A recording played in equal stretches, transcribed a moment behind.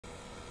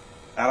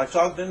Alex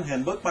Ogden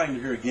and Bookbinder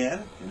here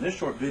again. In this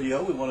short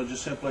video we want to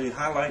just simply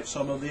highlight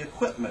some of the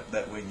equipment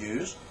that we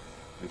use.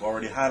 We've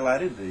already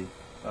highlighted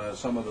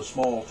some of the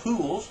small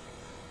tools,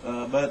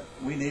 but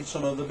we need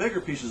some of the bigger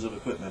pieces of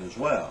equipment as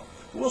well.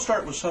 We'll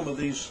start with some of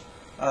these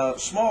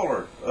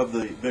smaller of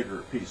the bigger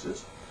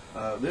pieces.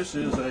 This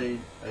is a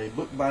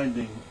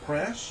bookbinding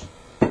press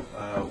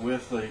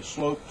with the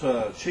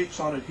sloped cheeks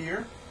on it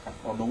here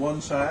on the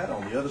one side.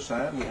 On the other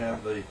side we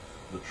have the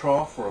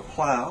trough for a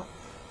plow.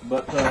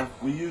 But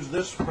we use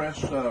this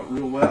press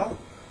real well,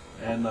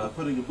 and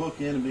putting a book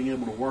in and being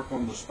able to work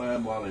on the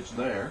spine while it's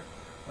there.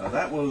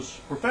 That was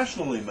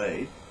professionally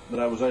made that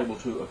I was able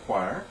to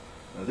acquire.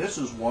 This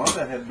is one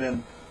that had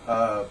been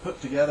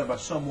put together by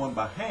someone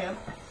by hand,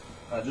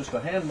 just a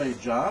handmade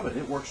job, and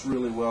it works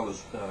really well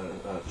as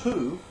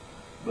too.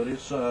 But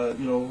it's you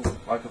know,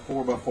 like a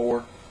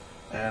 4x4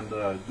 and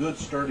good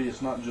sturdy.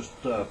 It's not just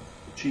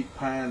cheap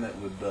pine that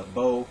would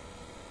bow,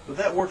 but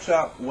that works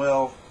out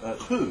well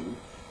too.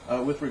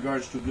 With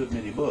regards to a good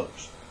many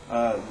books.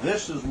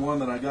 This is one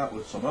that I got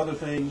with some other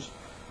things.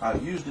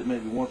 I've used it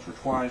maybe once or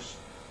twice.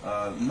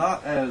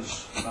 Not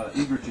as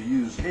eager to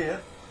use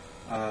it,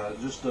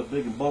 just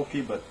big and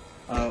bulky, but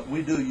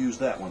we do use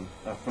that one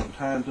from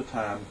time to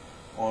time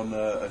on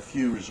a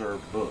few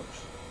reserved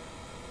books.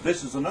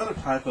 This is another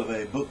type of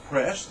a book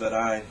press that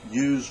I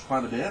use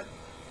quite a bit.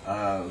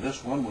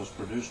 This one was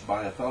produced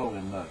by a fellow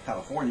in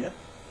California.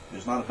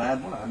 It's not a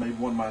bad one. I made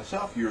one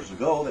myself years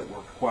ago that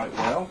worked quite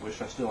well.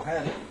 Wish I still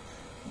had it.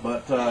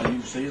 But you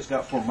can see it's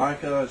got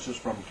formica. It's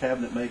just from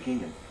cabinet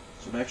making and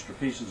some extra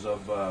pieces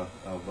of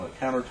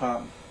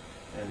countertop.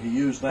 And he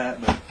used that.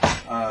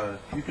 But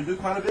you can do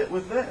quite a bit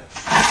with this.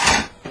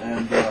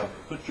 And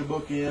put your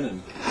book in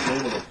and be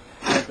able to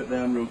clamp it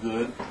down real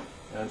good.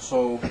 And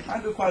so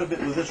I do quite a bit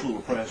with this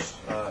little press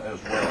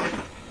as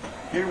well.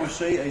 Here we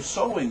see a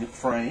sewing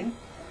frame.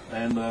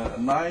 And a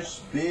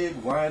nice, big,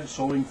 wide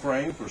sewing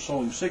frame for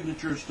sewing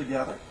signatures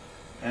together.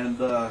 And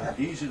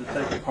easy to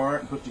take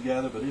apart and put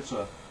together, but it's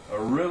a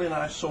really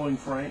nice sewing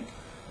frame.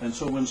 And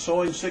so when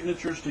sewing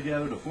signatures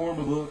together to form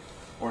a book,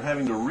 or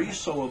having to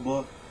re-sew a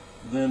book,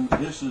 then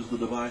this is the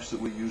device that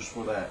we use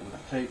for that. With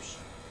the tapes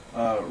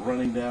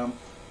running down,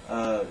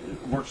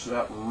 it works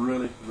out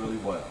really, really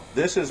well.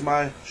 This is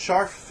my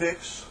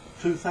sharf-fix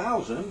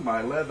 2000,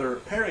 my leather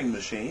paring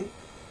machine.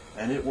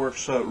 And it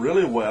works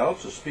really well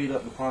to speed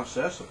up the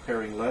process of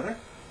paring leather.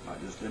 I'll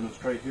just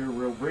demonstrate here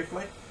real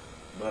briefly.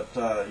 But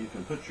you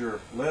can put your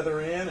leather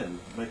in and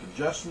make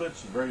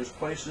adjustments in various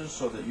places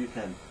so that you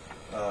can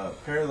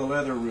pare the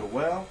leather real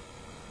well.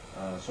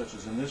 Such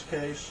as in this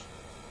case,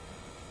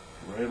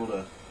 we're able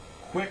to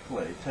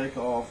quickly take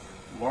off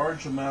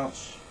large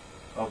amounts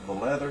of the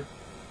leather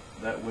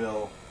that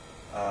will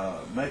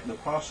make the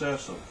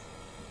process of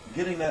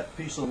getting that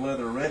piece of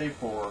leather ready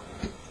for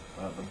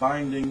the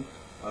binding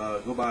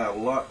go by a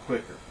lot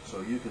quicker.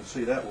 So you can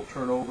see that will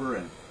turn over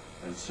and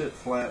sit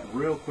flat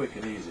real quick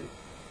and easy.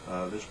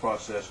 This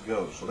process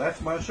goes. So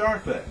that's my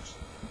sharf-fix.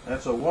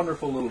 That's a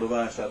wonderful little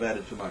device I've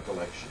added to my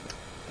collection.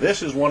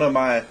 This is one of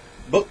my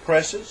book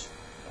presses.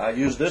 I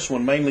use this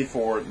one mainly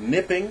for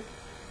nipping.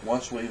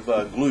 Once we've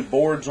glued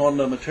boards on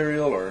the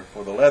material or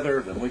for the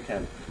leather, then we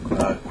can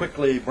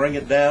quickly bring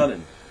it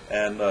down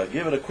and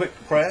give it a quick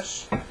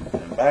press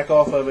and back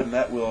off of it, and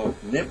that will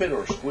nip it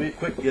or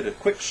get a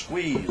quick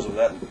squeeze of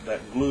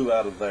that glue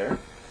out of there.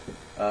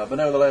 But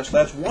nevertheless,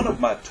 that's one of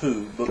my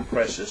two book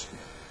presses.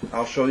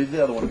 I'll show you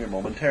the other one here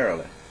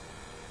momentarily.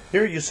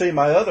 Here you see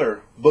my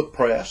other book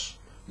press.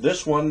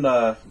 This one,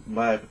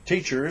 my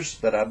teachers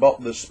that I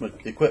bought this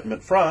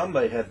equipment from,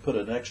 they had put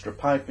an extra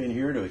pipe in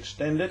here to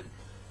extend it.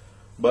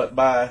 But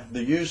by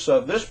the use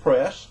of this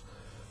press,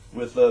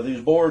 with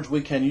these boards,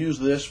 we can use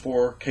this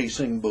for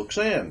casing books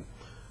in.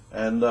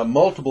 And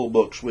multiple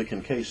books we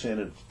can case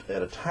in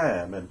at a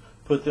time and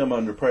put them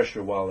under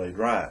pressure while they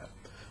dry.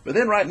 But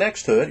then right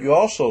next to it, you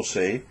also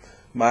see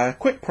my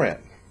quick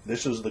print.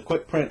 This is the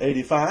Quick Print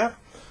 85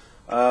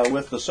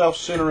 with the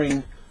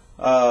self-centering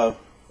type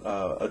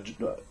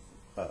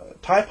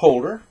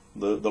holder,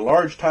 the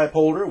large type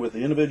holder with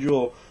the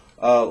individual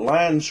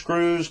line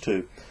screws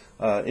to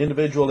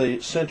individually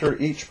center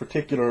each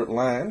particular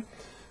line.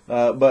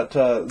 But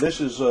this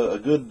is a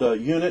good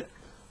unit.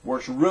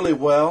 Works really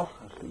well.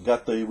 We've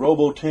got the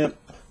RoboTemp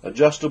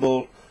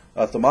adjustable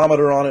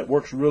thermometer on it.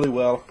 Works really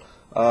well.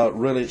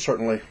 Really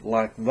certainly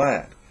like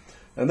that.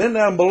 And then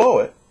down below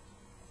it,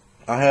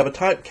 I have a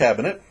type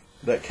cabinet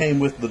that came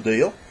with the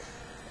deal.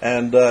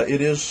 And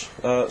it is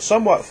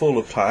somewhat full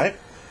of type.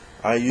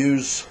 I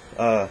use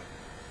a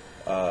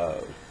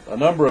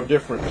number of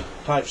different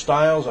type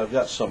styles. I've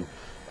got some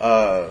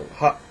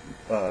hot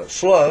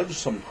slugs,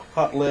 some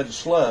hot lead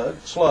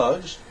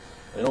slugs.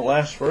 They don't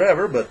last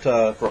forever, but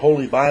for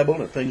Holy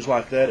Bible and things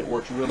like that, it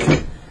works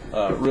really,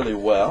 really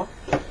well.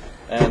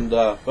 And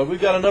but we've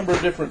got a number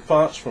of different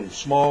fonts from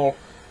small,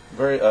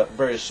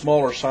 very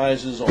smaller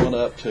sizes on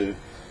up to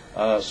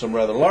some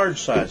rather large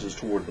sizes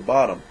toward the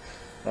bottom.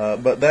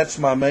 But that's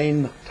my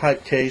main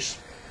type case,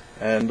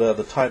 and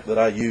the type that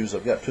I use.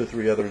 I've got 2 or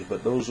 3 others,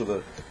 but those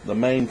are the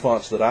main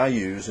fonts that I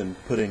use in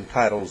putting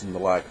titles and the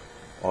like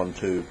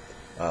onto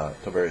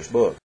to various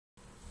books.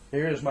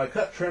 Here is my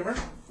cut trimmer.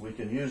 We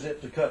can use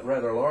it to cut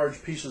rather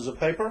large pieces of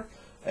paper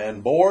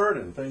and board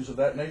and things of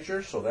that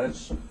nature. So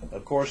that's,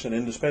 of course, an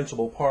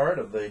indispensable part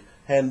of the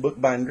hand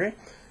bookbindery.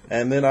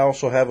 And then I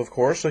also have, of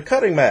course, a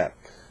cutting mat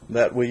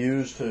that we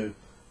use to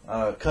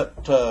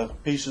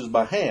cut pieces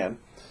by hand.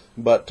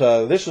 But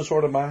this is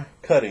sort of my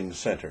cutting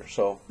center.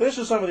 So this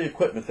is some of the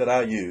equipment that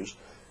I use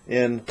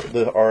in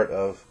the art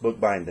of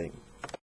bookbinding.